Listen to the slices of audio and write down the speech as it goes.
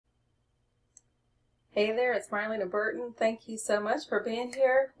Hey there, it's Marlena Burton. Thank you so much for being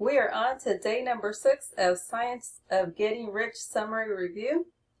here. We are on to day number 6 of Science of Getting Rich Summary Review.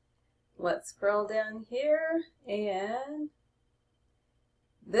 Let's scroll down here, and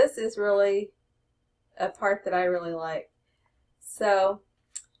this is really a part that I really like. So,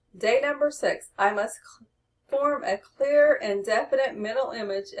 day number 6, I must form a clear and definite mental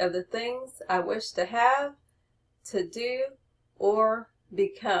image of the things I wish to have, to do, or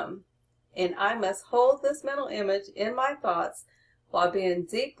become. And I must hold this mental image in my thoughts while being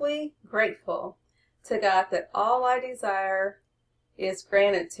deeply grateful to God that all I desire is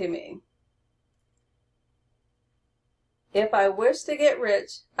granted to me. If I wish to get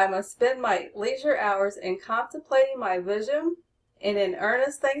rich, I must spend my leisure hours in contemplating my vision and in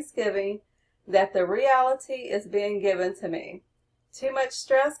earnest thanksgiving that the reality is being given to me. Too much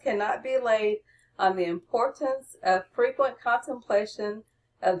stress cannot be laid on the importance of frequent contemplation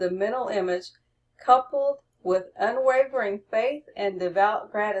of the mental image, coupled with unwavering faith and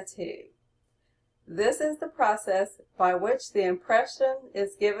devout gratitude. This is the process by which the impression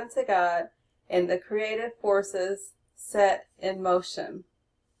is given to God and the creative forces set in motion.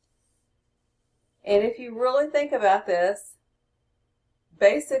 And if you really think about this,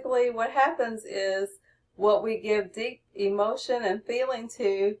 basically what happens is what we give deep emotion and feeling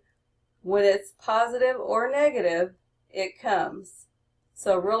to, when it's positive or negative, it comes.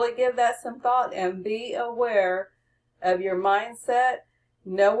 So really give that some thought and be aware of your mindset.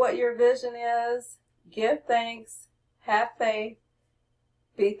 Know what your vision is. Give thanks. Have faith.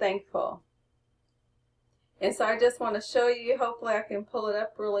 Be thankful. And so I just want to show you, hopefully I can pull it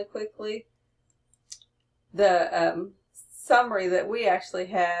up really quickly, the summary that we actually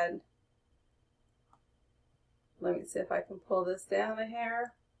had. Let me see if I can pull this down a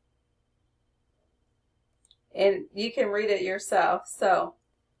hair. And you can read it yourself. So,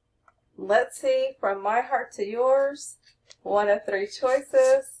 let's see, from my heart to yours, one of 3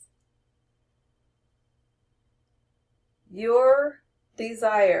 choices. Your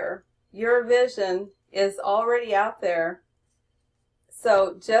desire, your vision is already out there.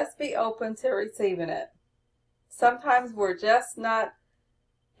 So just be open to receiving it. Sometimes we're just not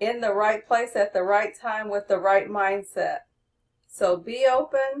in the right place at the right time with the right mindset. So be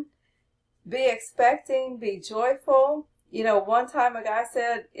open. Be expecting, be joyful. You know, one time a guy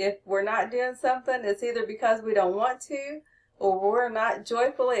said, if we're not doing something, it's either because we don't want to, or we're not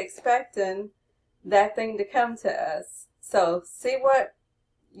joyfully expecting that thing to come to us. So see what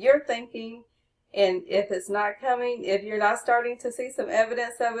you're thinking, and if it's not coming, if you're not starting to see some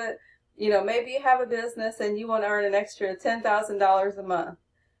evidence of it, you know, maybe you have a business and you want to earn an extra $10,000 a month.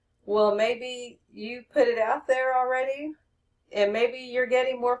 Well, maybe you put it out there already, and maybe you're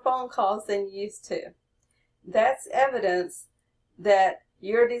getting more phone calls than you used to. That's evidence that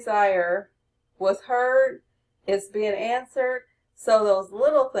your desire was heard, is being answered. So those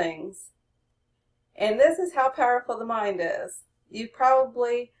little things. And this is how powerful the mind is. You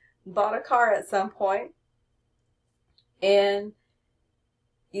probably bought a car at some point, and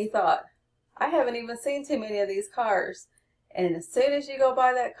you thought, I haven't even seen too many of these cars. And as soon as you go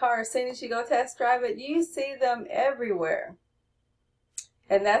buy that car, as soon as you go test drive it, you see them everywhere.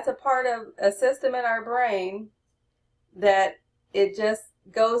 And that's a part of a system in our brain that it just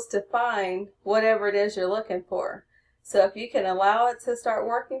goes to find whatever it is you're looking for. So if you can allow it to start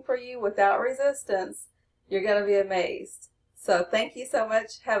working for you without resistance, you're going to be amazed. So thank you so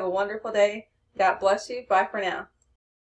much. Have a wonderful day. God bless you. Bye for now.